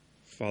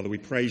Father, we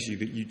praise you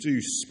that you do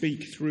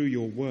speak through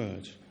your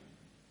word.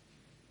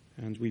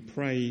 And we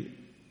pray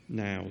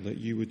now that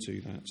you would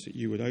do that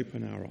you would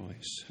open our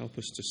eyes, help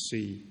us to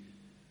see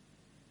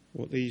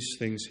what these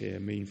things here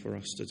mean for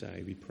us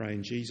today. We pray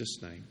in Jesus'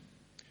 name.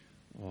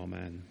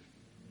 Amen.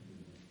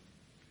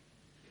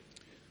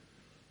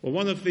 Well,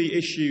 one of the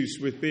issues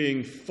with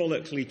being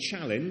follically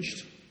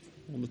challenged,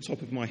 on the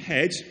top of my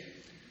head,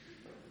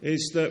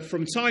 is that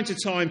from time to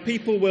time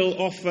people will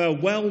offer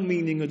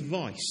well-meaning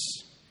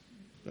advice.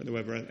 I don't know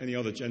whether any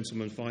other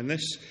gentlemen find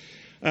this.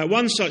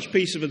 One such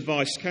piece of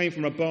advice came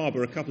from a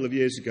barber a couple of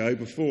years ago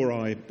before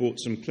I bought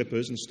some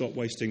clippers and stopped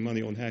wasting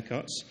money on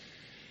haircuts.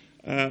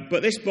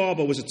 But this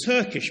barber was a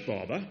Turkish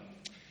barber,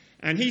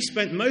 and he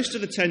spent most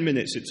of the 10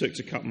 minutes it took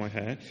to cut my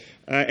hair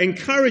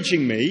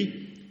encouraging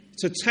me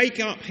to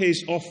take up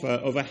his offer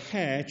of a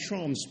hair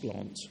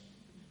transplant.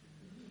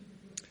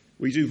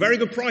 "We do very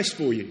good price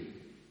for you,"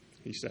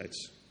 he said.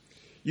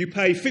 "You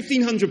pay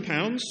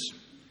 £1,500.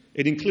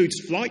 It includes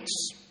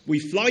flights. We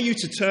fly you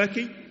to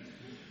Turkey.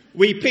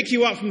 We pick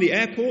you up from the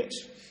airport.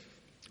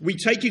 We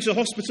take you to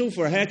hospital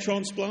for a hair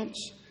transplant.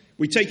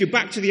 We take you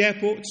back to the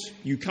airport.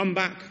 You come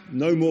back,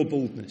 no more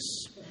baldness."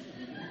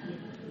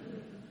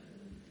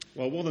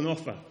 Well, what an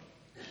offer.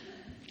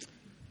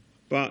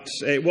 But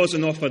it was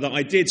an offer that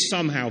I did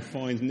somehow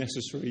find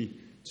necessary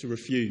to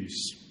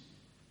refuse.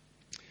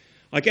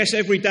 I guess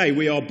every day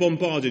we are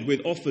bombarded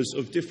with offers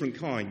of different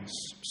kinds.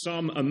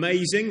 Some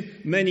amazing,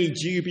 many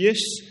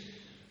dubious.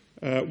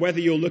 Whether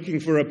you're looking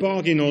for a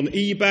bargain on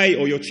eBay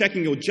or you're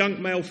checking your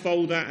junk mail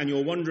folder and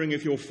you're wondering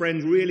if your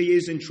friend really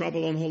is in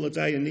trouble on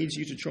holiday and needs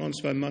you to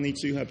transfer money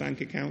to her bank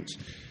account,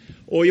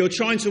 or you're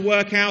trying to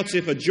work out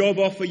if a job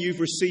offer you've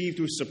received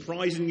with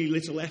surprisingly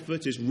little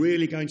effort is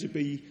really going to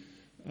be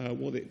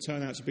what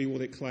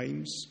it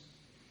claims.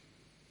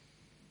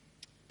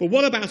 But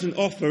what about an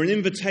offer, an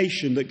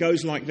invitation that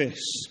goes like this?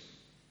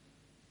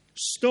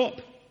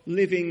 Stop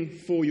living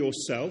for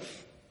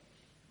yourself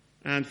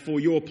and for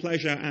your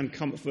pleasure and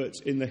comfort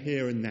in the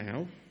here and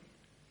now.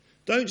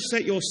 Don't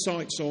set your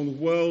sights on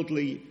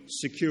worldly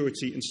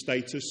security and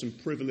status and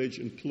privilege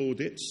and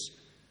plaudits,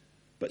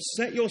 but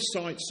set your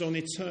sights on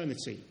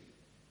eternity.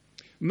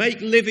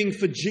 Make living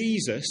for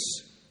Jesus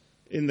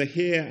in the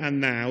here and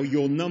now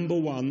your number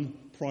one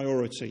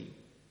priority,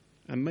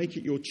 and make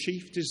it your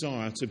chief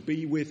desire to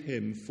be with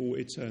him for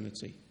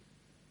eternity.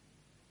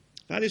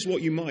 That is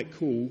what you might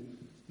call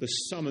the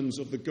summons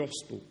of the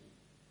gospel.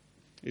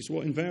 It's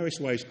what in various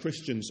ways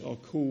Christians are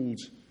called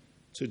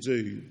to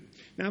do.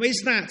 Now,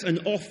 is that an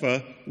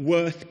offer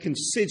worth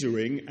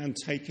considering and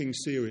taking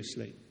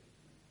seriously?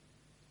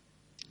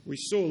 We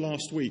saw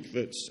last week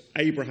that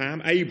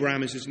Abram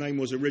as his name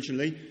was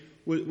originally,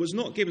 was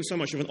not given so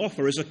much of an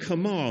offer as a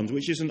command,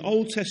 which is an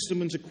Old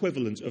Testament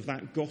equivalent of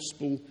that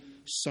gospel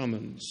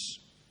summons.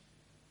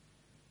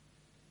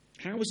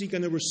 How is he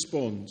going to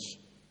respond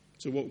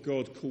to what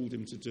God called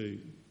him to do?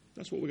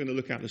 That's what we're going to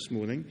look at this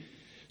morning.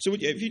 So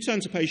if you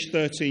turn to page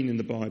 13 in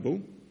the Bible,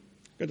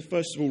 I'm going to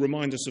first of all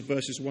remind us of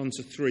verses 1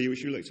 to 3,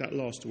 which we looked at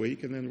last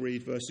week, and then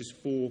read verses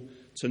 4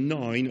 to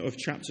 9 of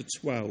chapter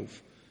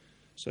 12.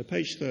 So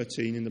page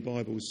 13 in the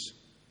Bibles,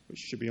 which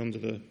should be under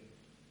the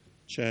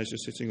chairs you're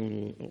sitting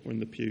on or in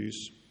the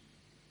pews.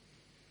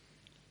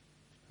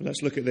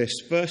 Let's look at this.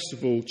 First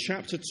of all,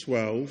 chapter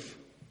 12,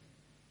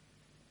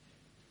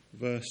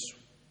 verse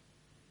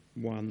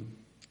 1.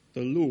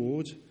 The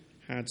Lord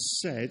had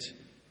said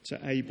to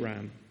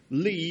Abram,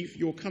 "Leave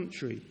your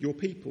country, your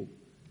people,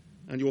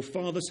 and your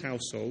father's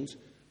household,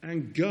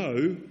 and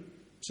go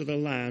to the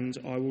land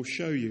I will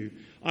show you.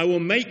 I will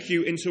make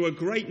you into a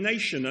great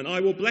nation, and I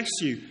will bless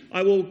you.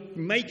 I will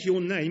make your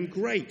name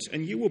great,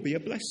 and you will be a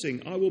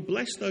blessing. I will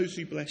bless those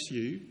who bless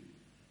you,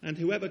 and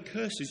whoever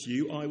curses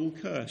you I will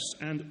curse,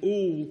 and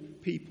all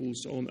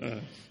peoples on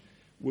earth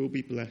will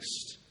be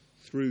blessed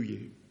through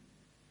you."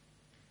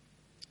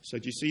 So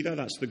do you see that?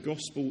 That's the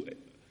gospel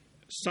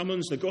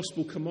summons, the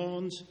gospel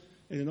command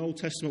in an Old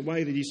Testament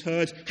way that he's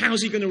heard.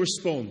 How's he going to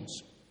respond?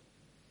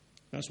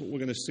 That's what we're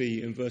going to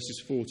see in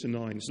verses 4 to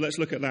 9. So let's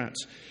look at that.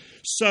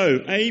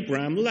 So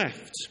Abram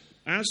left,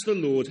 as the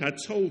Lord had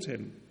told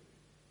him,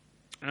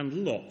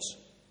 and Lot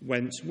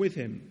went with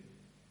him.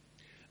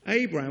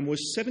 Abram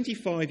was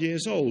 75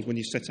 years old when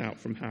he set out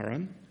from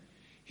Haran.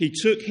 He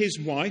took his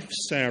wife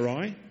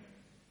Sarai,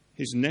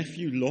 his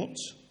nephew Lot,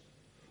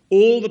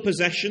 all the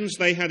possessions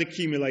they had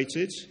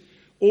accumulated,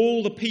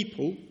 all the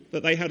people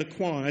that they had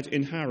acquired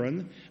in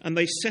Haran, and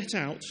they set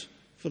out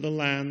for the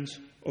land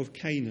of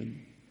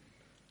Canaan.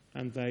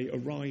 And they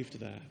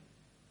arrived there.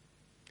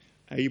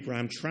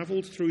 Abram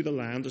travelled through the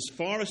land as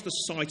far as the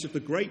site of the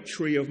great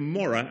tree of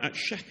Moreh at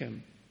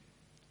Shechem.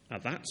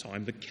 At that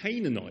time, the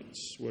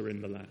Canaanites were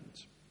in the land.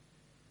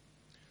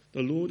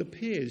 The Lord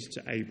appeared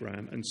to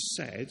Abram and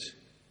said,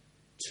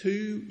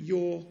 "To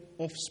your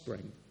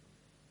offspring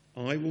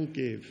I will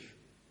give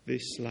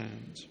this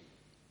land."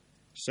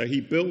 So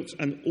he built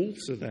an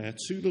altar there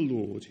to the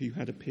Lord who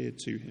had appeared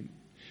to him.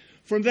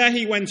 From there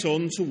he went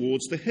on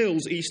towards the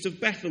hills east of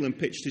Bethel and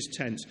pitched his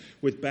tent,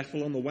 with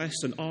Bethel on the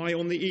west and Ai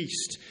on the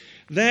east.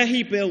 There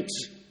he built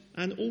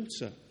an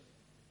altar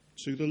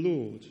to the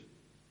Lord.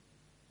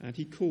 And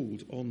he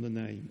called on the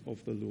name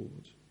of the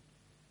Lord.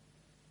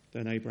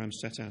 Then Abraham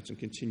set out and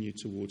continued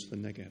towards the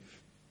Negev.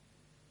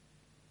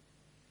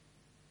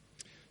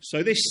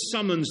 So this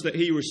summons that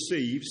he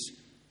receives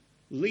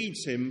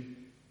leads him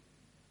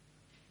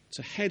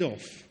to head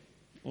off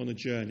on a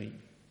journey.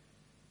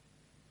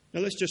 Now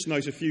let's just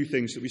note a few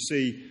things that we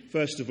see,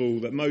 first of all,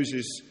 that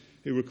Moses,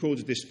 who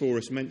recorded this for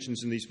us,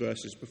 mentions in these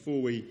verses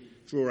before we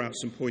draw out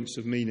some points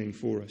of meaning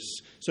for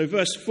us. So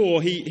verse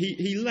 4,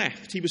 he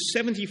left. He was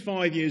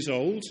 75 years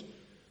old,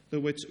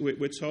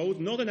 we're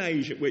told, not an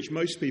age at which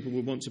most people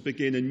would want to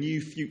begin a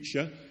new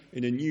future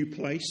in a new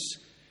place,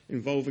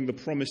 involving the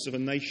promise of a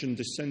nation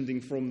descending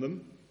from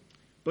them.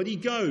 But he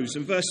goes,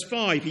 and verse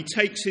 5, he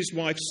takes his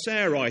wife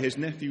Sarai, his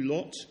nephew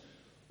Lot,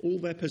 all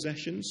their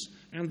possessions,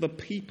 and the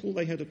people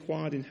they had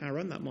acquired in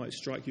Haran. That might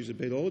strike you as a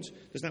bit odd.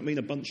 Does that mean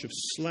a bunch of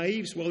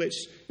slaves? Well,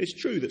 it's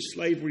true that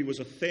slavery was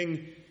a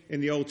thing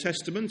in the Old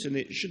Testament, and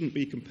it shouldn't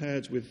be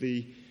compared with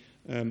the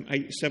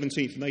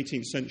 17th and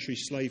 18th century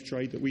slave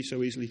trade that we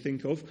so easily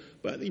think of.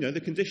 But,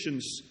 the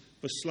conditions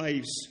for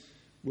slaves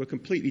were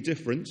completely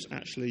different,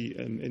 actually,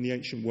 in the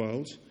ancient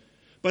world.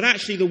 But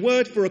actually, the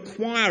word for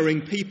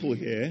acquiring people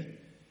here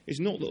is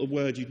not the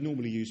word you'd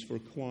normally use for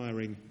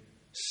acquiring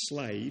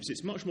slaves.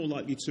 It's much more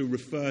likely to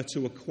refer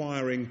to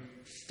acquiring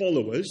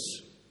followers.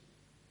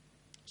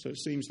 So it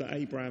seems that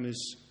Abraham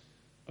is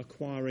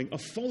acquiring a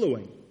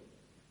following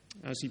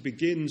as he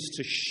begins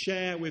to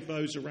share with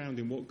those around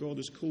him what God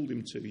has called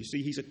him to. You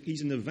see,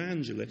 he's an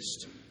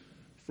evangelist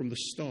from the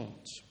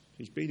start.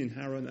 He's been in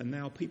Haran, and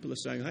now people are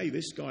saying, hey,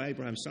 this guy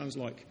Abraham sounds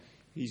like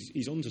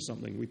he's onto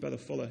something. We better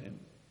follow him.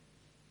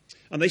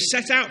 And they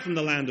set out from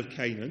the land of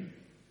Canaan,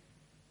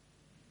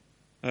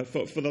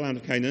 for the land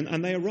of Canaan,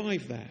 and they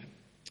arrive there.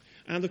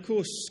 And of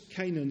course,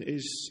 Canaan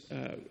is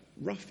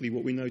roughly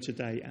what we know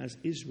today as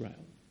Israel.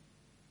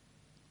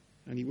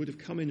 And he would have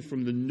come in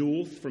from the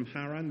north, from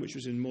Haran, which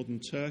was in modern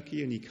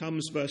Turkey. And he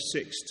comes, verse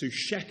 6, to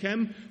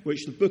Shechem,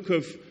 which the book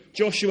of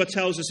Joshua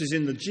tells us is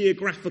in the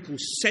geographical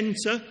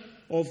centre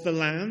of the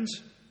land.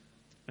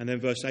 And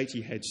then verse 8,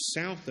 he heads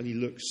south and he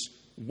looks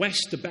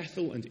west to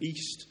Bethel and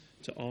east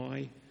to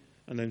Ai.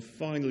 And then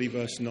finally,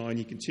 verse 9,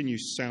 he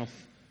continues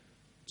south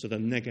to the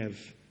Negev,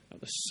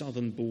 at the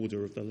southern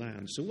border of the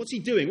land. So what's he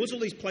doing? What's all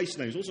these place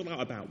names? What's all that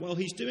about? Well,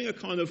 he's doing a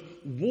kind of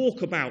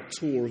walkabout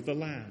tour of the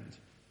land.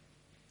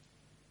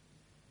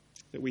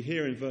 That we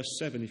hear in verse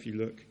 7, if you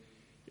look,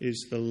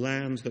 is the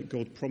land that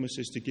God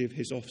promises to give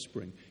his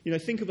offspring.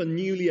 Think of a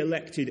newly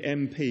elected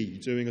MP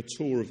doing a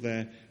tour of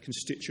their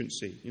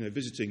constituency,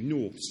 visiting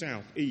north,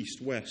 south, east,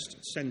 west,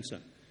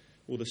 centre,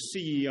 or the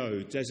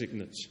CEO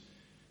designate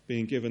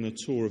being given a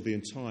tour of the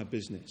entire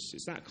business.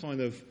 It's that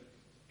kind of,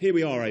 here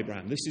we are,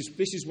 Abraham. This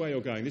is where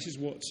you're going. This is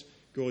what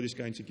God is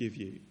going to give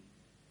you.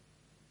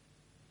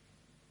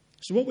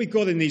 So what we've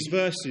got in these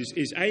verses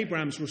is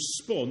Abraham's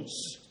response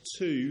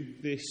to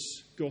this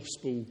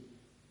gospel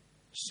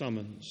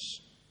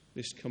summons,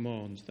 this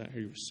command that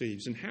he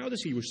receives. And how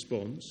does he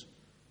respond?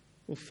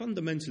 Well,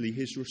 fundamentally,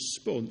 his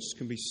response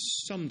can be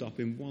summed up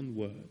in one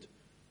word: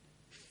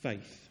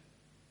 faith.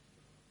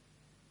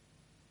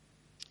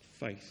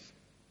 Faith.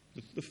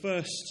 The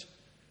first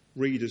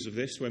readers of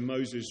this, when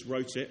Moses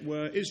wrote it,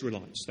 were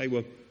Israelites. They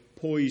were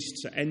poised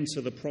to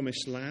enter the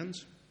promised land.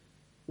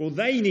 Well,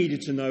 they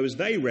needed to know, as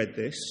they read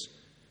this,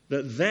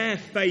 that their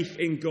faith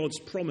in God's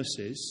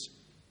promises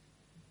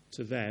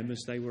to them,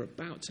 as they were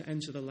about to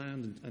enter the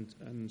land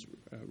and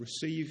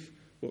receive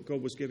what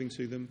God was giving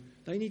to them,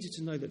 they needed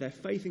to know that their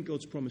faith in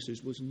God's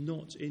promises was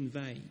not in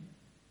vain.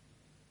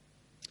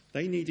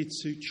 They needed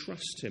to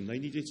trust him. They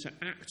needed to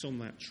act on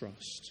that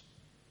trust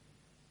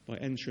by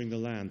entering the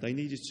land. They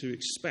needed to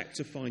expect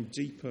to find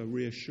deeper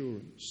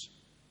reassurance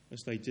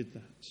as they did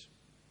that.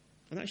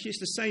 And actually, it's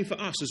the same for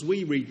us as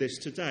we read this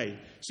today.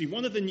 See,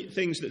 one of the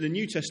things that the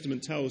New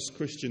Testament tells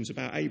Christians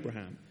about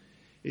Abraham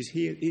is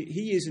he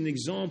is an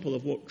example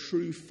of what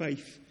true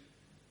faith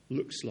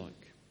looks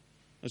like.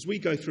 As we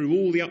go through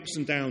all the ups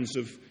and downs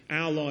of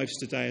our lives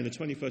today in the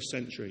 21st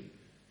century,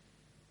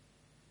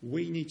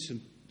 we need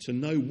to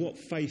know what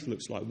faith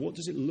looks like. What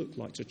does it look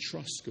like to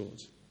trust God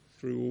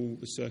through all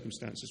the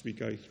circumstances we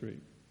go through?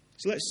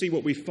 So let's see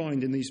what we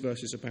find in these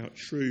verses about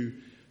true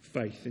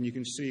faith. And you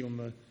can see on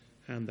the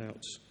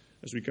handouts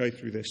as we go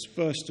through this.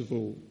 First of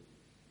all,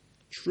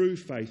 true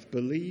faith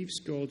believes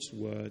God's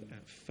word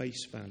at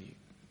face value.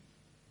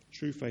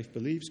 True faith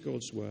believes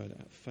God's word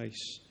at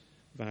face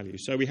value.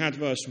 So we had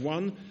verse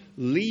 1,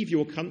 leave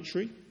your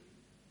country,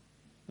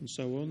 and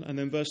so on. And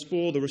then verse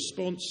 4, the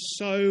response,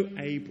 so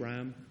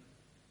Abraham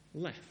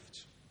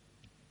left,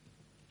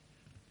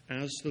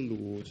 as the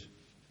Lord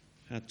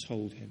had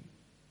told him.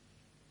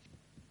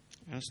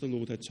 As the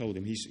Lord had told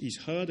him. He's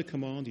heard a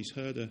command, he's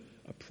heard a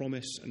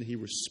promise, and he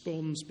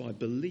responds by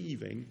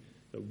believing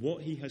that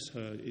what he has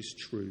heard is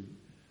true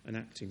and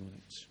acting on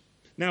it.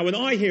 Now, when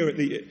I hear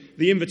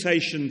the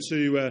invitation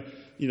to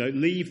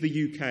leave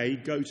the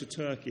UK, go to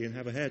Turkey and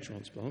have a hair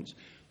transplant,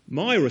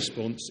 my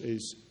response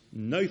is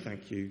no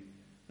thank you,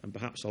 and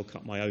perhaps I'll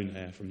cut my own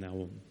hair from now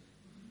on.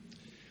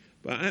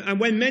 And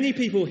when many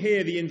people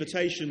hear the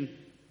invitation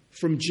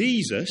from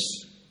Jesus,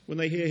 when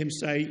they hear him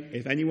say,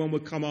 if anyone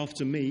would come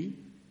after me,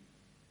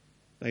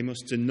 they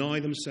must deny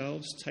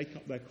themselves, take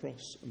up their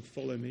cross and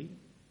follow me.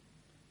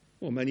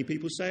 Well, many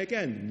people say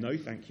again, no,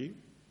 thank you.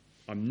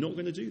 I'm not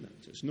going to do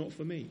that. It's not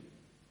for me.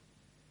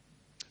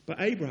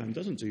 But Abraham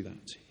doesn't do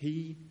that.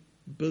 He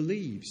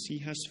believes. He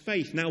has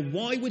faith. Now,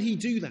 why would he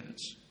do that?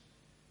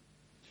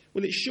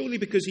 Well, it's surely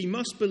because he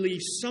must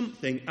believe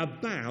something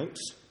about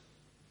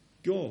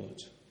God.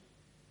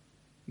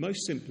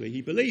 Most simply,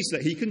 he believes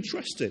that he can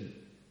trust him.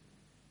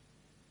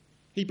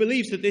 He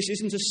believes that this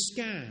isn't a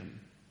scam,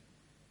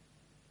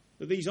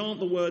 that these aren't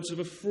the words of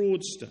a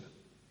fraudster.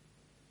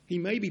 He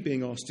may be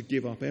being asked to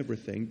give up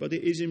everything, but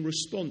it is in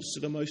response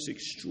to the most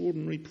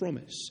extraordinary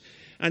promise.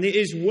 And it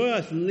is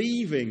worth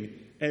leaving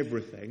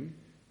everything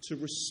to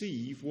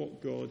receive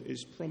what God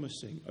is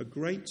promising. A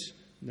great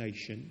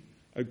nation,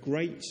 a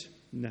great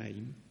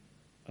name,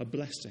 a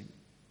blessing.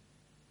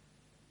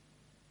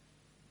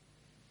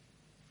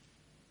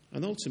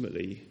 And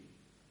ultimately,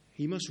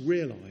 he must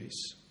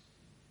realise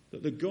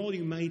that the God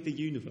who made the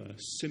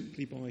universe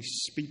simply by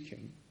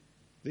speaking,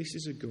 this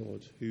is a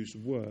God whose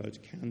word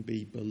can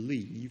be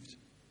believed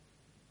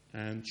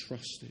and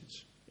trusted.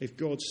 If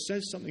God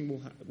says something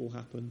will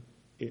happen,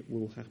 it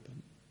will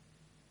happen.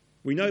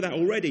 We know that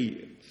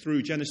already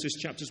through Genesis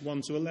chapters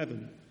 1 to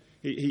 11.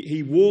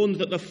 He warned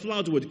that the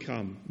flood would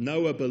come.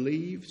 Noah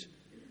believed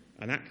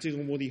and acted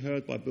on what he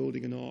heard by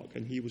building an ark,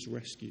 and he was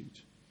rescued.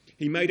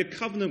 He made a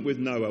covenant with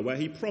Noah where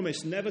he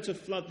promised never to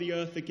flood the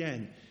earth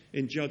again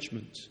in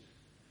judgment,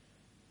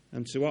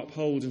 and to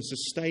uphold and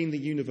sustain the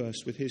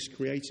universe with his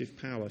creative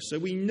power. So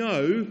we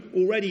know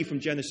already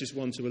from Genesis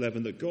 1 to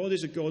 11 that God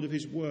is a God of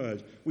his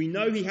word. We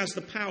know he has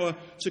the power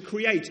to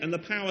create and the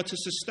power to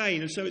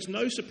sustain. And so it's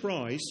no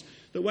surprise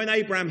that when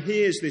Abraham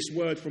hears this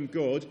word from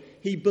God,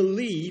 he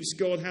believes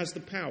God has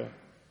the power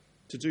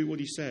to do what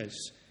he says.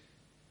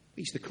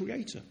 He's the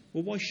creator.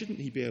 Well, why shouldn't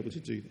he be able to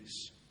do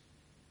this?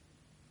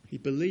 He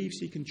believes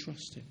he can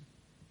trust him.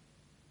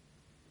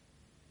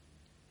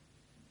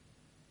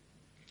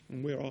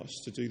 And we're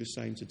asked to do the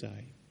same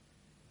today.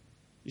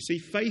 You see,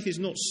 faith is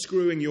not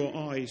screwing your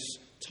eyes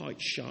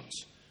tight shut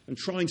and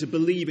trying to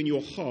believe in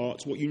your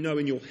heart what you know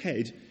in your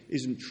head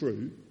isn't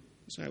true.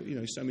 That's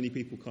how, so many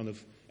people kind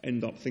of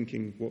end up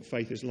thinking what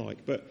faith is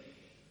like. But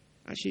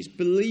actually, it's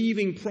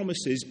believing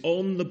promises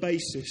on the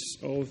basis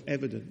of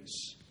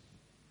evidence.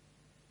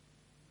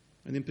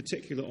 And in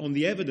particular, on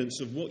the evidence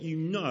of what you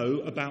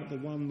know about the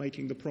one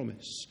making the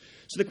promise.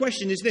 So the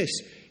question is this: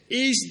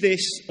 is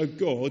this a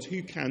God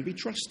who can be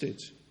trusted?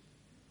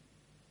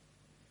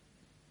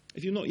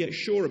 If you're not yet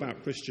sure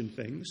about Christian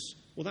things,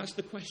 well, that's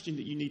the question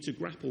that you need to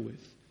grapple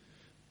with.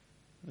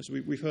 As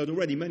we've heard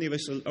already, many of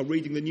us are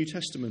reading the New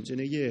Testament in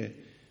a year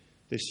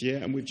this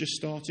year, and we've just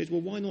started.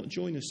 Well, why not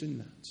join us in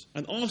that?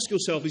 And ask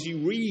yourself as you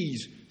read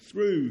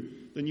through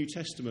the New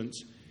Testament,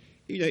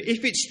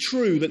 if it's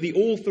true that the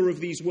author of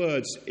these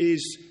words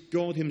is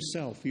God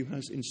himself, who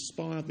has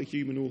inspired the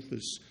human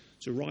authors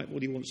to write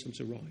what he wants them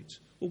to write.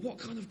 Well, what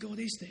kind of God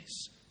is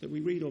this that we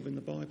read of in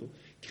the Bible?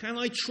 Can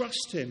I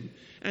trust him?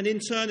 And in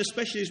turn,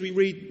 especially as we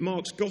read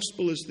Mark's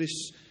Gospel as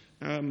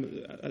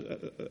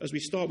we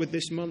start with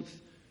this month,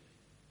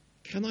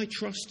 can I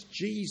trust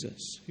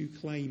Jesus, who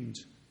claimed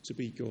to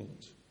be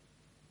God?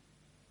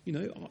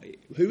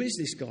 Who is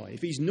this guy?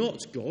 If he's not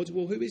God,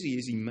 well, who is he?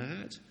 Is he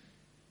mad?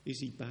 Is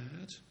he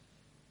bad?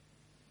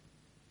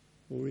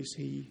 Or is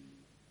he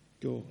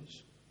God?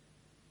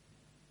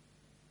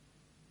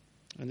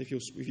 And if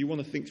you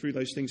want to think through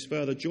those things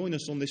further, join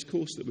us on this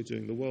course that we're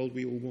doing, The World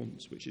We All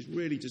Want, which is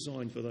really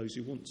designed for those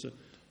who want to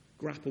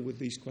grapple with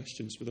these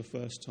questions for the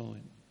first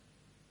time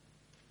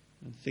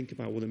and think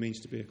about what it means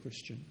to be a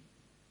Christian.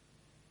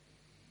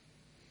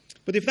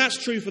 But if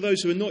that's true for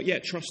those who are not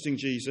yet trusting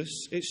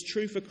Jesus, it's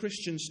true for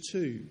Christians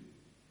too.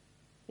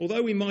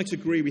 Although we might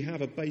agree we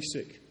have a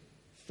basic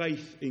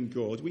faith in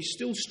God, we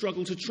still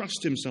struggle to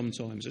trust him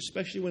sometimes,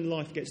 especially when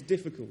life gets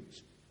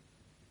difficult.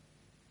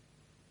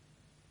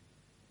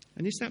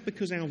 And is that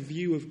because our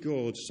view of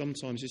God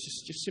sometimes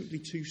is just simply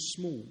too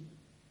small?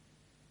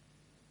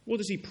 What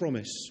does he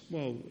promise?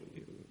 Well,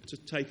 to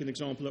take an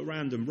example at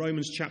random,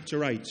 Romans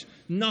chapter 8.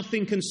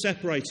 Nothing can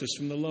separate us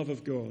from the love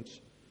of God.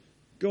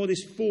 God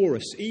is for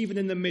us, even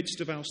in the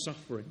midst of our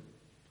suffering.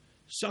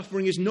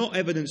 Suffering is not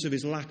evidence of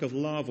his lack of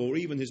love or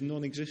even his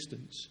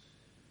non-existence.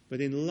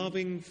 But in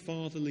loving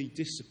fatherly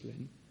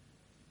discipline,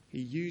 he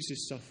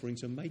uses suffering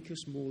to make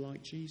us more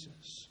like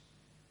Jesus.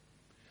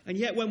 And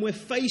yet when we're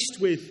faced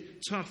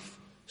with tough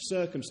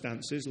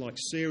circumstances like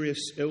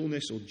serious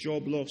illness or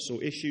job loss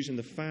or issues in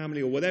the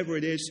family or whatever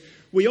it is,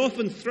 we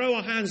often throw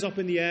our hands up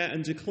in the air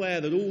and declare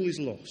that all is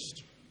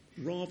lost,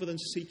 rather than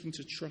seeking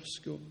to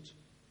trust God.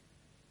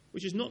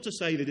 Which is not to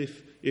say that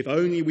if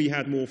only we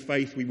had more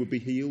faith we would be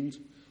healed,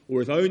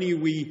 or if only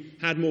we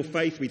had more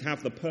faith we'd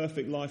have the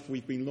perfect life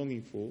we've been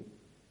longing for.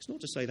 It's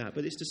not to say that,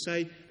 but it's to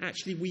say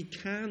actually we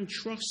can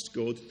trust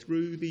God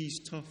through these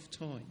tough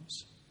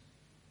times.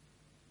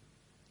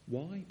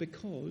 Why?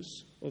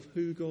 Because of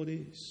who God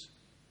is.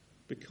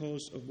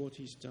 because of what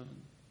he's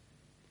done.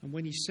 And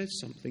when he says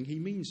something, he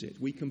means it.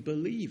 We can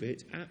believe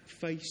it at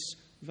face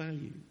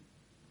value.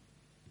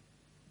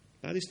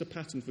 That is the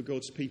pattern for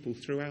God's people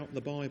throughout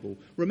the Bible.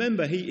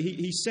 Remember,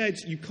 he said,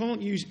 you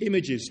can't use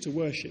images to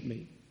worship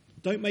me.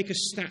 Don't make a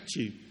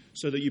statue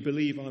so that you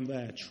believe I'm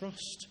there.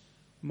 Trust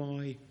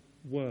my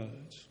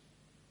word.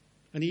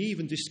 And he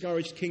even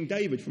discouraged King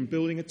David from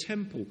building a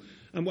temple.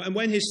 And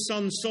when his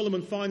son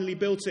Solomon finally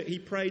built it, he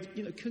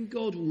prayed, can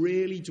God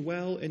really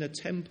dwell in a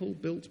temple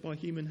built by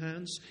human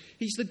hands?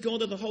 He's the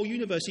God of the whole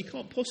universe. He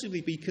can't possibly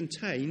be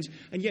contained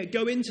and yet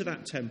go into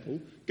that temple,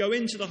 go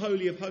into the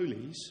Holy of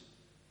Holies,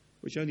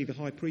 which only the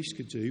high priest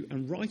could do,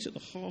 and right at the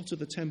heart of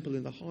the temple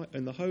in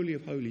the Holy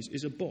of Holies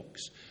is a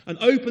box. And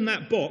open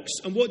that box,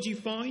 and what do you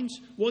find?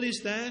 What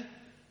is there?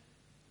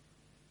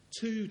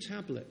 2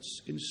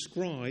 tablets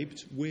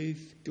inscribed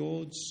with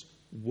God's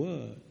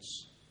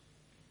words,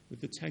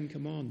 with the 10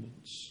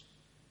 Commandments.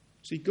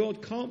 See,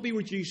 God can't be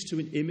reduced to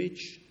an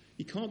image.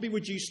 He can't be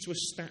reduced to a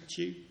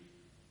statue.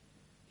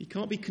 He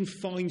can't be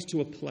confined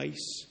to a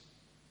place.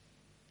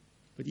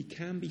 But he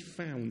can be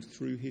found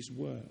through his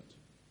word.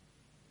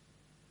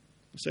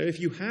 So if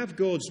you have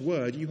God's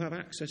word, you have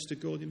access to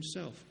God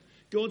himself.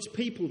 God's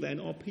people, then,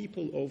 are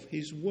people of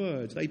his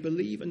word. They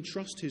believe and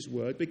trust his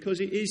word because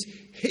it is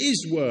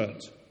his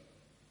word.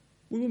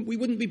 We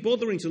wouldn't be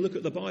bothering to look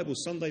at the Bible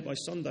Sunday by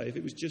Sunday if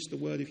it was just the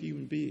word of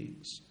human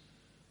beings.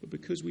 But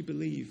because we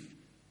believe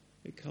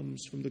it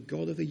comes from the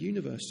God of the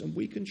universe, and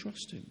we can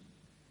trust him.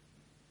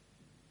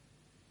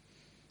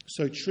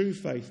 So true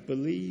faith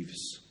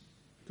believes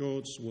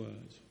God's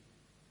word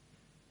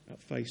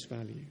at face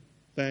value.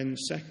 Then,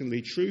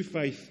 secondly, true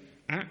faith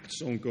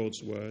acts on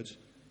God's word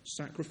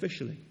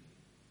sacrificially.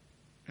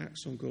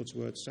 Acts on God's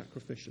word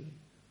sacrificially.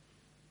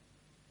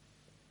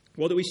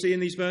 What do we see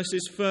in these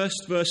verses?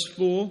 First, verse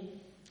 4,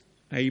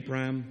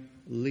 Abraham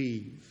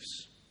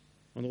leaves.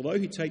 And although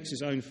he takes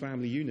his own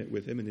family unit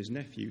with him and his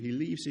nephew, he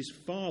leaves his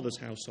father's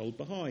household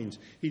behind.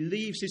 He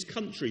leaves his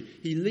country.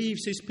 He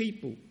leaves his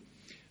people.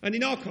 And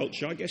in our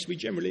culture, I guess we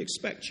generally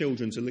expect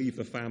children to leave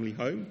the family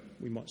home.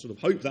 We might sort of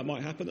hope that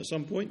might happen at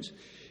some point.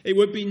 It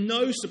would be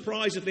no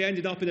surprise if they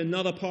ended up in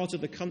another part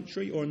of the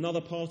country or another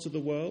part of the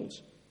world.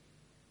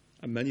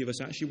 And many of us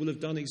actually will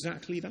have done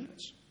exactly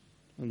that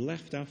and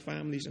left our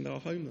families and our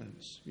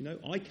homelands.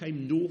 I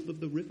came north of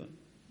the river.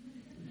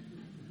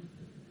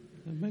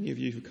 And many of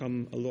you have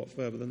come a lot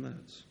further than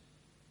that.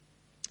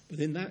 But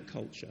in that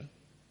culture,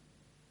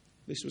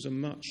 this was a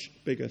much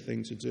bigger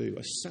thing to do,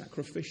 a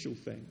sacrificial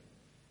thing.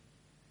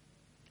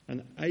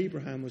 And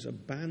Abraham was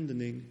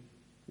abandoning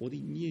what he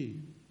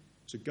knew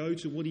to go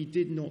to what he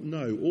did not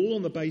know, all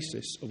on the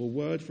basis of a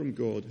word from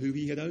God who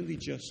he had only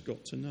just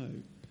got to know.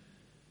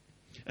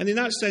 And in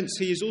that sense,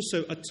 he is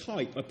also a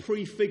type, a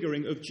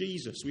prefiguring of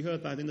Jesus. We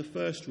heard that in the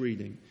first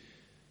reading.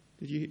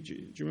 Do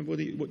you remember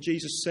what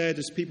Jesus said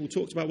as people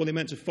talked about what they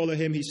meant to follow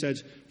him? He said,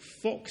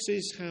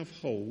 "Foxes have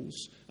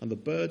holes and the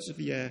birds of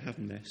the air have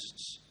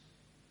nests,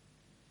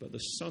 but the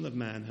Son of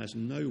Man has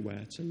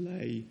nowhere to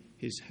lay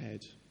his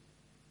head."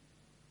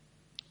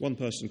 One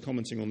person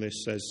commenting on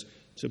this says,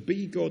 to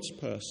be God's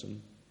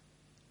person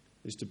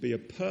is to be a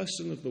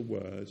person of the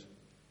word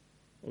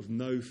of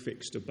no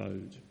fixed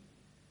abode.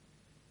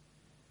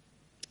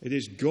 It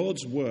is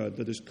God's word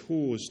that has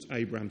caused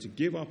Abraham to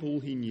give up all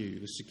he knew,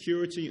 the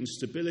security and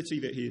stability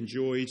that he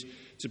enjoyed,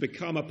 to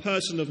become a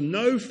person of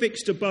no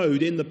fixed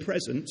abode in the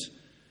present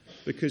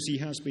because he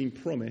has been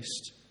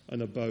promised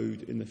an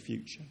abode in the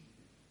future.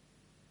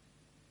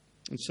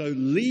 And so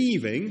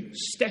leaving,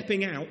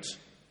 stepping out,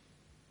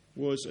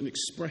 was an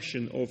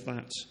expression of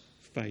that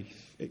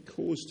faith. It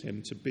caused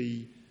him to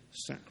be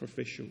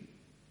sacrificial.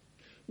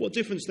 What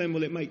difference then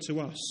will it make to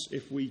us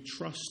if we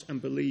trust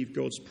and believe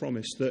God's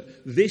promise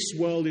that this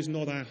world is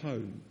not our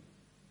home,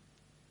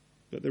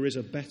 that there is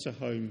a better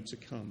home to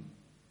come?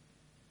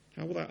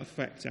 How will that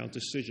affect our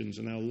decisions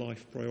and our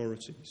life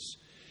priorities?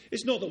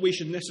 It's not that we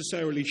should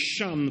necessarily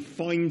shun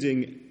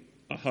finding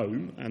a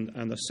home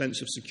and a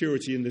sense of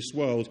security in this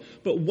world,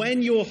 but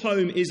when your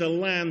home is a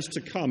land to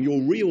come,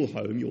 your real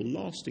home, your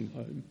lasting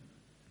home,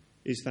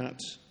 is that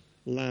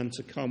land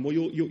to come, well,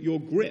 your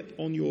grip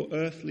on your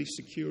earthly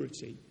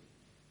security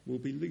will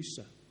be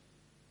looser.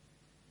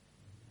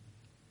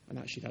 And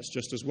actually that's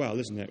just as well,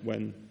 isn't it,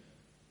 when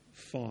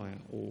fire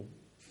or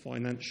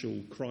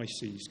financial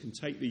crises can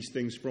take these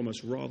things from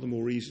us rather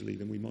more easily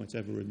than we might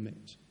ever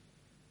admit.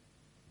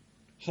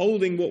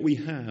 Holding what we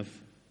have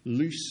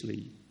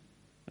loosely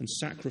and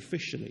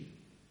sacrificially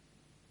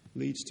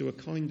leads to a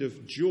kind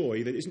of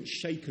joy that isn't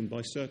shaken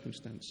by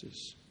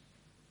circumstances.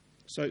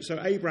 So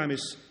Abraham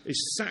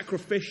is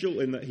sacrificial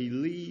in that he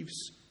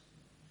leaves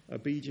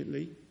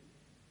obediently.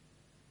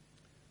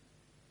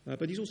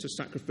 But he's also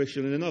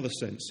sacrificial in another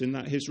sense, in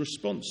that his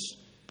response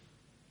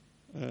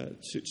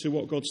to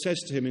what God says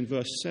to him in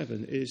verse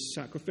 7 is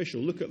sacrificial.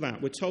 Look at that.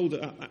 We're told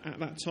that at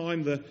that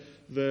time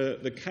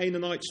the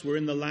Canaanites were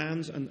in the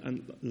land,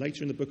 and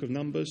later in the book of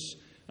Numbers,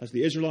 as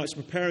the Israelites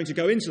are preparing to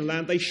go into the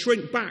land, they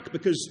shrink back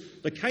because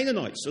the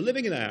Canaanites are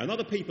living there and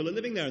other people are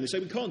living there, and they say,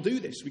 we can't do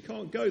this, we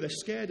can't go, they're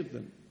scared of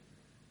them.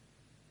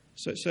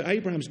 So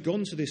Abraham's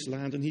gone to this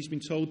land and he's been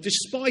told,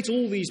 despite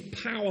all these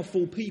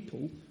powerful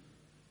people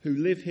who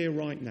live here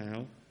right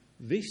now,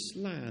 this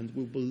land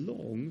will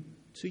belong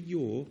to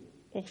your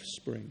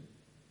offspring.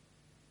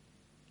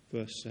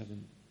 Verse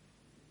 7.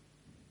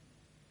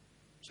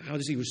 So how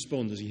does he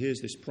respond as he hears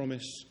this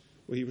promise?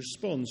 Well, he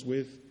responds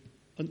with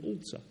an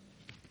altar,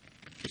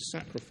 a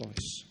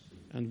sacrifice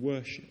and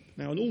worship.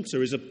 Now, an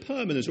altar is a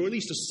permanent, or at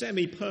least a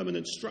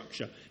semi-permanent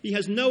structure. He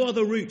has no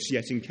other roots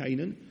yet in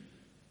Canaan,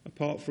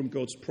 apart from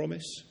God's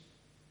promise.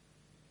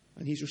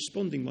 And he's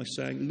responding by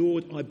saying,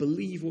 Lord, I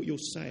believe what you're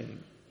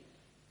saying,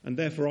 and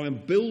therefore I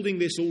am building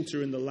this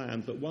altar in the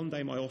land that one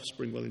day my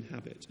offspring will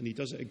inhabit. And he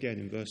does it again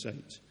in verse 8.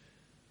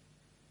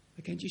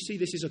 Again, do you see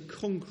this is a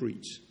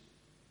concrete,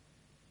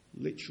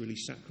 literally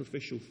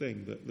sacrificial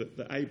thing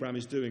that Abraham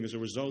is doing as a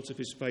result of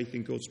his faith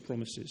in God's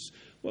promises?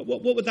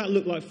 What would that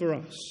look like for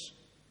us?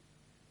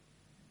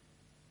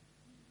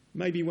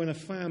 Maybe when a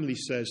family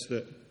says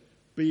that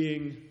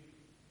being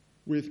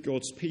with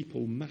God's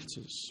people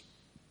matters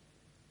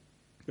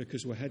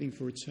because we're heading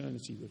for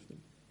eternity with them.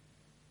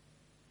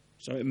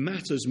 So it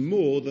matters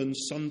more than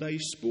Sunday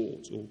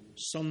sport or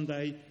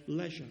Sunday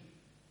leisure.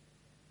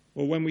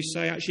 Or when we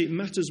say, actually, it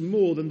matters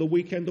more than the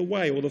weekend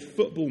away or the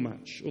football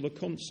match or the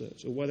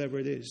concert or whatever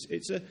it is.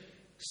 It's a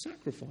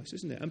sacrifice,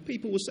 isn't it? And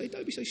people will say,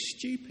 don't be so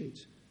stupid.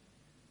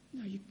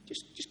 No, you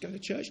just go to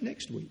church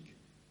next week.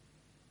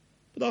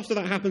 But after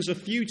that happens a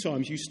few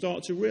times, you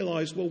start to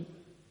realise, well,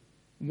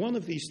 one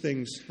of these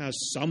things has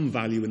some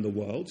value in the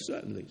world,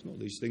 certainly. It's not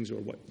these things are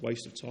a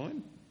waste of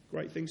time,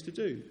 great things to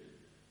do.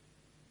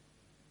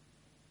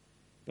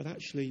 But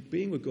actually,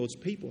 being with God's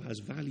people has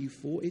value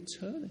for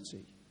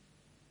eternity.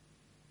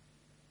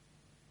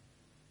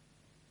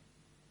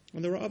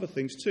 And there are other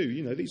things too.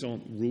 You know, these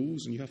aren't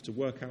rules and you have to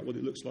work out what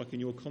it looks like in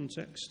your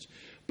context.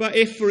 But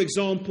if, for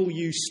example,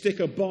 you stick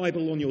a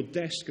Bible on your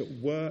desk at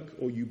work,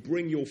 or you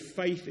bring your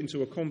faith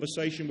into a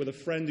conversation with a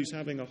friend who's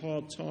having a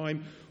hard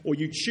time, or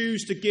you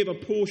choose to give a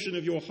portion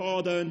of your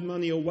hard-earned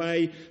money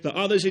away that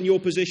others in your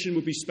position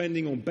would be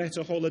spending on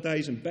better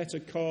holidays and better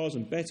cars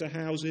and better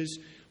houses,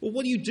 well,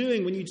 what are you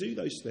doing when you do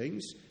those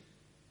things?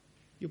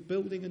 You're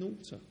building an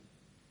altar.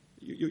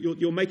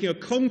 You're making a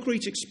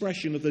concrete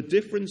expression of the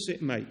difference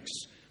it makes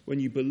when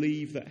you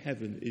believe that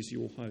heaven is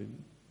your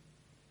home.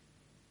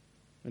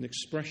 An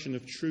expression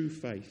of true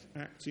faith,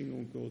 acting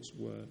on God's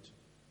word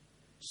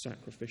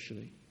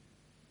sacrificially.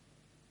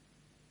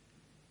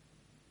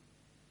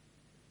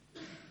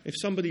 If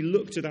somebody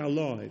looked at our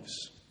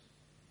lives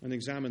and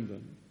examined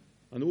them,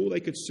 and all they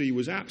could see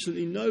was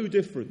absolutely no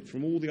different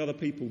from all the other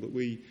people that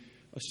we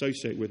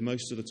associate with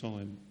most of the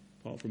time,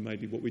 apart from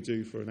maybe what we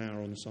do for an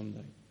hour on a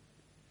Sunday,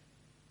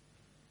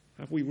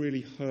 have we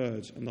really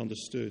heard and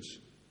understood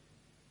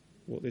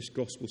what this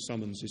gospel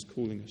summons is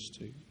calling us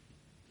to?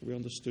 Have we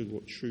understood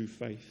what true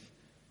faith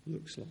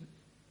looks like?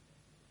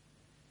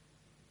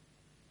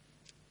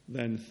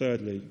 Then,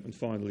 thirdly and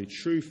finally,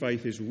 true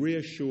faith is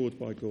reassured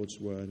by God's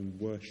word and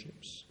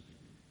worships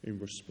in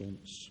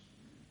response.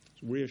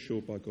 It's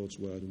reassured by God's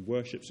word and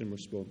worships in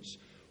response.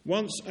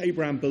 Once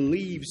Abraham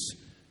believes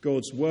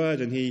God's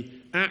word and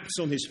he acts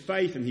on his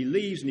faith and he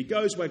leaves and he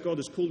goes where God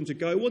has called him to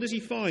go, what does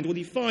he find? Well,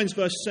 he finds,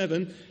 verse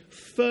 7,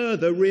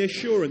 further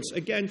reassurance,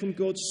 again from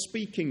God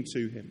speaking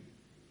to him.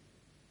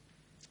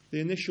 The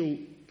initial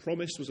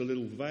promise was a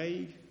little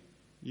vague.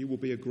 You will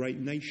be a great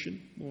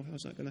nation. Well,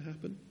 how's that going to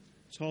happen?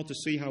 It's hard to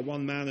see how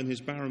one man and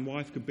his barren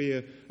wife could be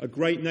a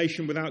great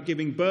nation without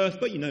giving birth,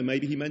 but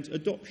maybe he meant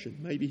adoption.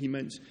 Maybe he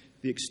meant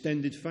the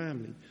extended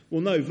family.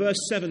 Well, no, verse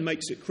 7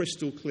 makes it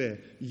crystal clear.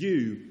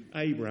 You,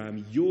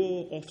 Abraham,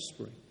 your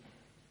offspring.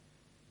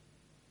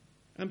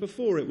 And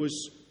before it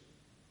was,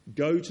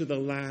 go to the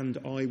land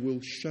I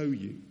will show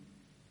you.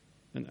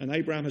 And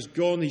Abraham has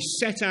gone, he's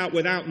set out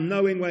without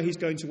knowing where he's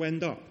going to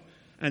end up.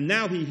 And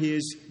now he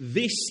hears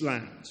this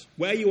land,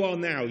 where you are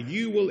now,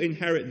 you will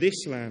inherit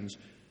this land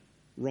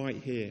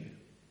right here.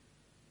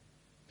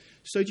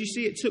 So do you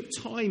see, it took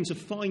time to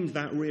find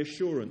that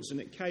reassurance, and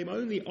it came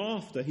only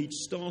after he'd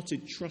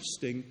started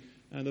trusting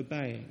and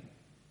obeying.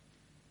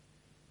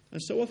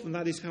 And so often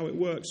that is how it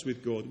works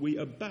with God. We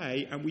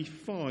obey and we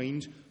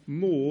find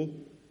more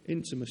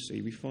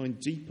intimacy. We find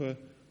deeper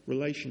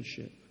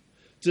relationship.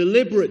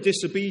 Deliberate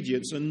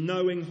disobedience and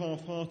knowing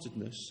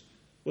half-heartedness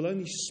will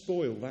only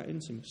spoil that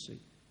intimacy.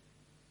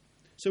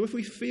 So if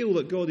we feel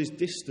that God is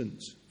distant,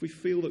 if we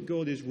feel that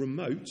God is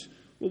remote,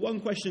 well,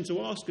 one question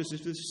to ask us is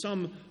if there's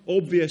some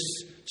obvious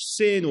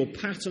sin or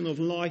pattern of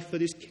life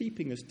that is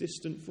keeping us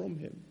distant from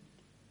him.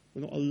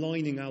 We're not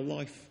aligning our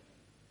life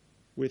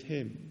with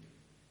him.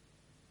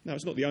 Now,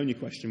 it's not the only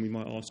question we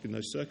might ask in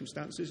those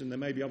circumstances, and there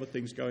may be other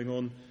things going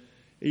on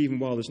even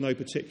while there's no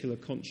particular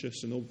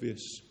conscious and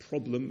obvious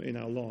problem in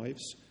our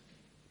lives.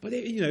 But,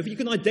 if you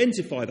can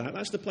identify that,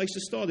 that's the place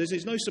to start.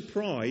 It's no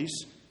surprise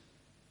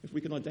if we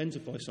can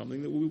identify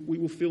something that we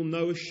will feel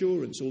no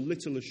assurance or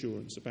little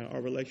assurance about our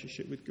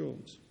relationship with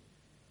God.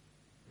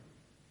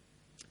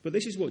 But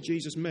this is what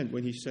Jesus meant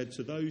when he said,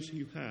 to those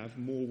who have,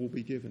 more will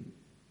be given.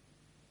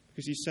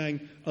 Because he's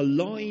saying,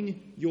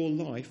 align your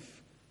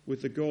life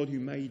with the God who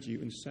made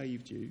you and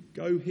saved you.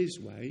 Go his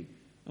way,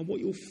 and what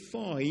you'll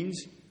find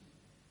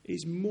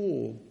is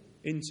more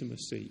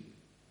intimacy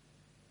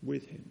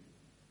with him.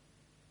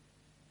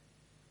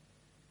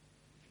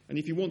 And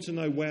if you want to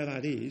know where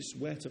that is,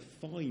 where to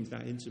find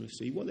that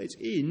intimacy, well, it's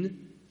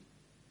in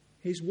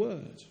his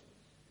word.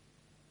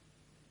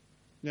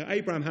 Now,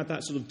 Abraham had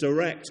that sort of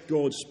direct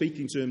God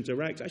speaking to him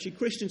direct. Actually,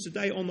 Christians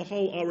today, on the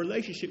whole, our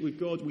relationship with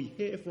God, we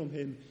hear from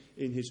him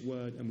in his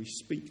word and we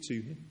speak to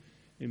him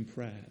in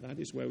prayer. That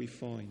is where we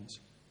find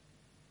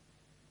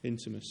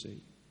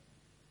intimacy.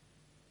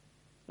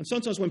 And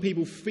sometimes when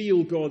people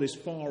feel God is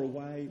far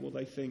away, well,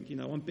 they think,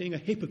 I'm being a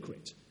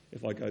hypocrite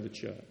if I go to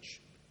church.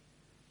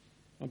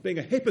 I'm being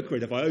a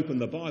hypocrite if I open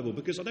the Bible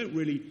because I don't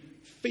really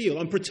feel,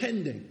 I'm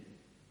pretending.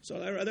 So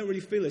I don't really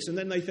feel this. And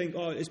then they think,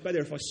 it's better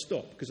if I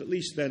stop because at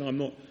least then I'm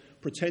not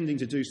pretending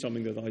to do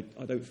something that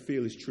I don't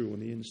feel is true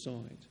on the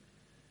inside.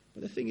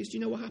 But the thing is, do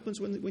you know what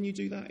happens when you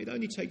do that? It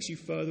only takes you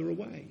further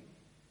away.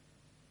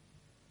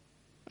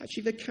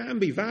 Actually, there can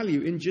be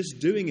value in just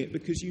doing it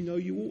because you know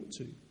you ought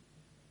to.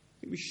 I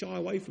think we shy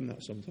away from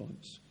that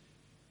sometimes.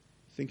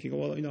 Thinking,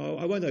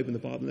 I won't open the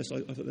Bible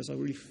unless I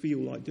really feel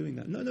like doing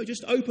that. No,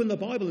 just open the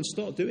Bible and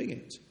start doing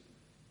it.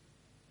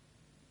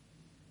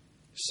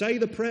 Say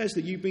the prayers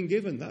that you've been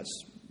given.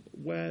 That's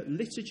where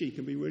liturgy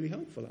can be really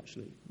helpful,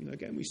 actually.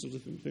 Again, we sort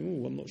of think,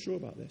 I'm not sure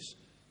about this.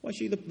 Well,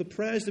 actually, the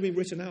prayers that have been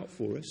written out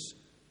for us,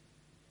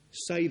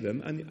 say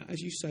them, and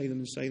as you say them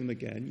and say them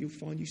again, you'll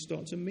find you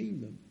start to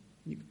mean them.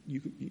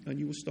 And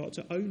you will start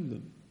to own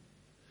them.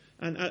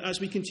 And as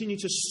we continue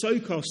to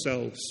soak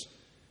ourselves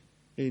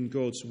in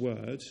God's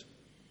word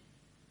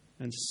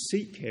and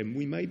seek him,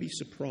 we may be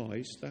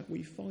surprised that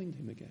we find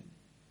him again.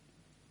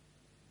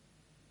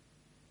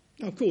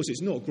 Now, of course,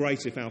 it's not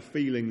great if our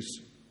feelings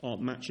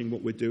aren't matching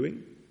what we're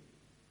doing.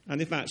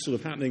 And if that's sort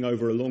of happening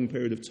over a long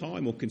period of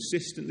time or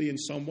consistently in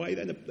some way,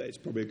 then it's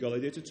probably a good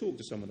idea to talk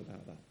to someone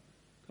about that.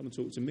 Come and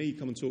talk to me,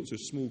 come and talk to a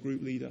small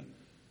group leader,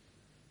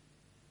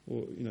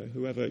 or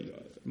whoever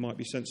might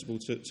be sensible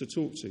to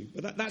talk to.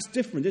 But that's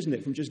different, isn't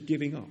it, from just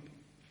giving up?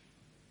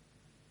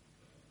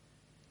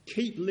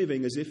 Keep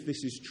living as if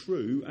this is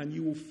true, and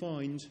you will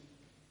find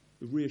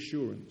the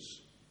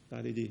reassurance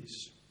that it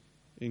is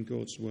in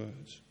God's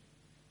word.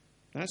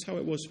 That's how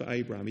it was for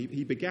Abraham.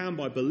 He began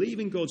by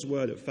believing God's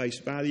word at face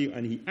value,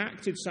 and he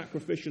acted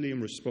sacrificially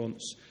in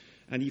response,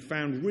 and he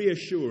found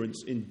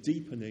reassurance in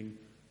deepening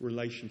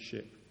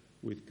relationship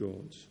with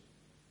God.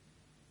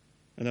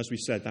 And as we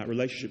said, that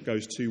relationship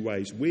goes two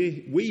ways.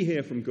 We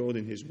hear from God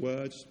in his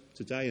words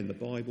today in the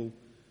Bible.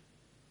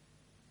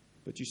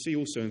 But you see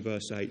also in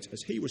verse 8,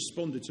 as he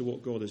responded to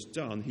what God has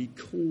done, he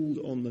called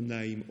on the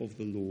name of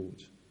the Lord.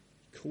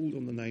 He called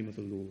on the name of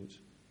the Lord.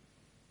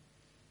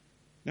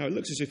 Now, it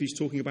looks as if he's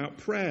talking about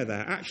prayer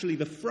there. Actually,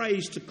 the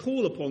phrase to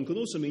call upon can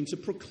also mean to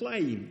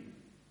proclaim.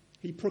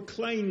 He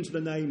proclaimed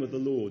the name of the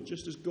Lord,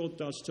 just as God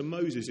does to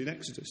Moses in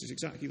Exodus. It's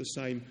exactly the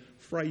same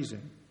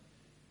phrasing.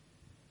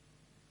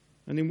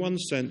 And in one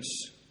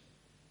sense,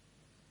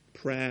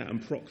 prayer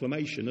and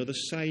proclamation are the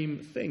same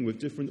thing with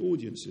different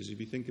audiences, if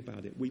you think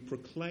about it. We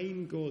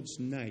proclaim God's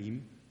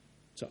name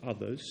to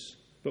others,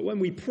 but when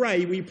we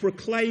pray, we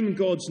proclaim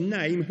God's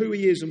name, who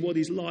he is and what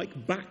he's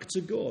like, back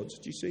to God.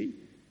 Do you see?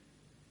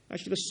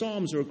 Actually, the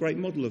Psalms are a great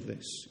model of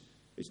this.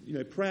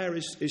 Prayer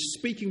is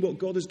speaking what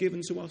God has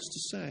given to us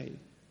to say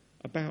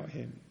about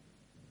him.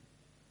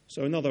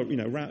 So another,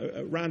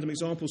 random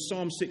example,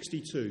 Psalm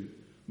 62.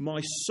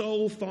 My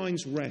soul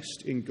finds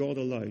rest in God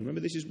alone.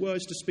 Remember, this is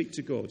words to speak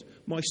to God.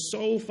 My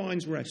soul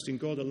finds rest in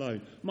God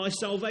alone. My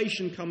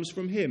salvation comes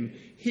from him.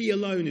 He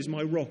alone is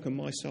my rock and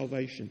my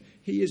salvation.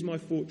 He is my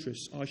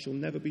fortress. I shall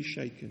never be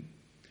shaken.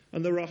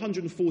 And there are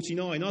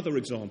 149 other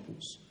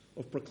examples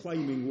of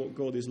proclaiming what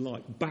God is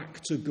like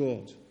back to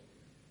God.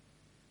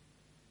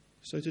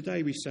 So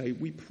today we say,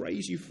 we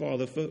praise you,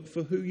 Father,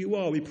 for who you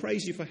are. We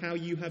praise you for how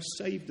you have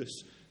saved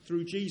us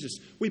through Jesus.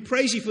 We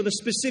praise you for the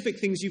specific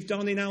things you've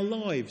done in our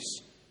lives,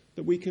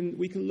 that we can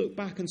look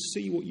back and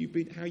see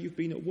how you've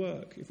been at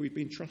work if we've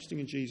been trusting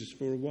in Jesus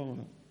for a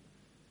while.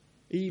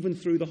 Even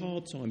through the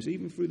hard times,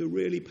 even through the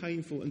really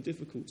painful and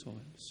difficult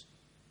times.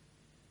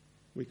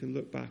 We can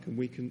look back and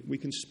we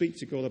can speak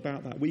to God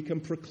about that. We can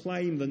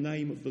proclaim the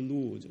name of the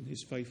Lord and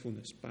his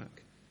faithfulness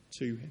back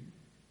to him.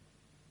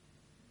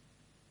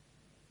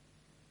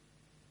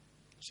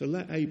 So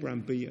let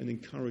Abraham be an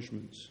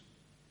encouragement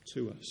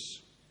to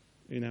us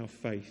in our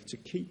faith to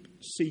keep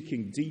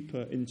seeking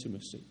deeper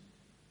intimacy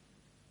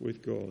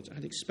with God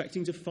and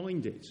expecting to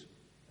find it.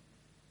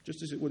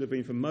 Just as it would have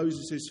been for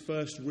Moses'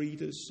 first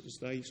readers as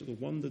they sort of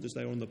wondered as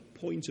they were on the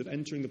point of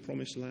entering the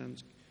promised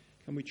land.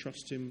 Can we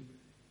trust him?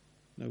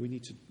 No, we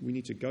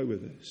need to go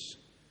with this.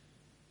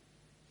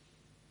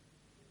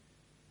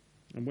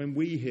 And when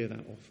we hear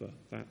that offer,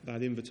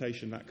 that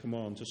invitation, that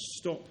command to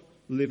stop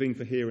living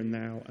for here and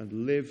now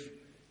and live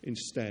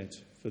instead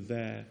for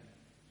there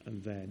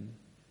and then,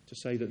 to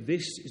say that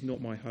this is not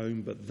my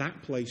home, but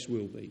that place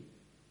will be,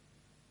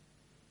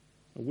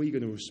 are we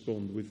going to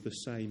respond with the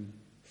same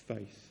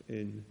faith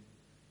in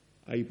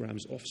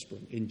Abraham's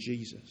offspring, in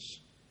Jesus?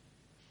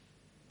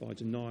 by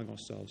denying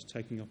ourselves,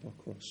 taking up our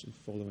cross and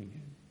following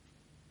him.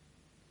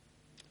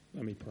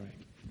 Let me pray.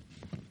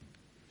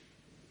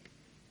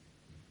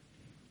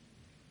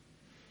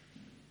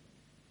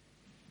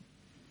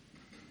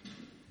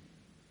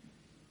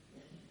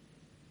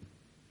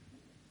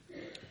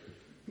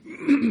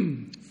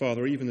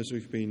 Father, even as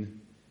we've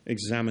been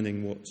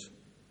examining what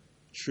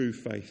true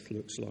faith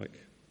looks like,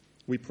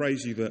 we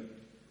praise you that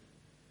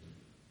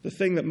the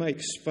thing that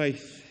makes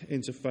faith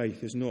into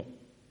faith is not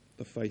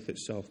the faith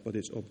itself, but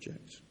its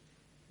object.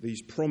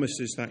 These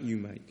promises that you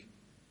make.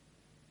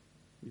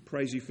 We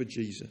praise you for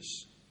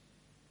Jesus.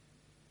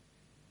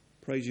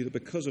 Praise you that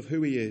because of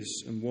who he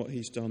is and what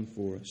he's done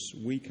for us,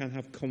 we can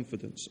have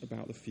confidence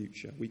about the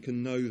future. We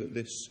can know that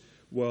this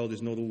world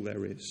is not all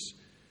there is.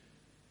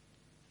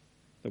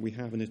 That we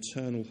have an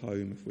eternal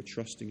home if we're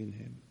trusting in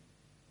him.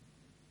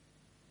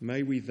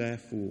 May we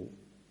therefore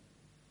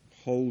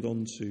hold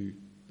on to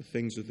the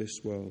things of this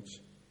world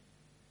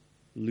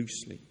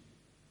loosely.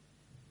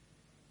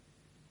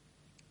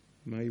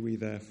 May we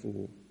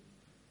therefore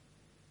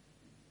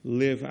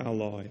live our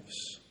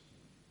lives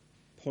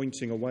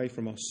pointing away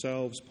from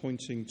ourselves,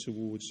 pointing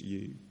towards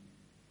you,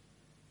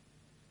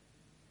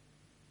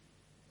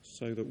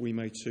 so that we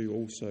may too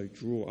also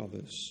draw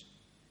others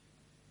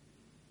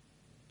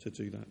to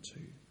do that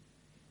too.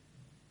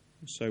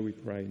 And so we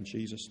pray in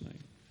Jesus'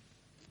 name.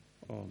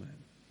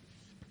 Amen.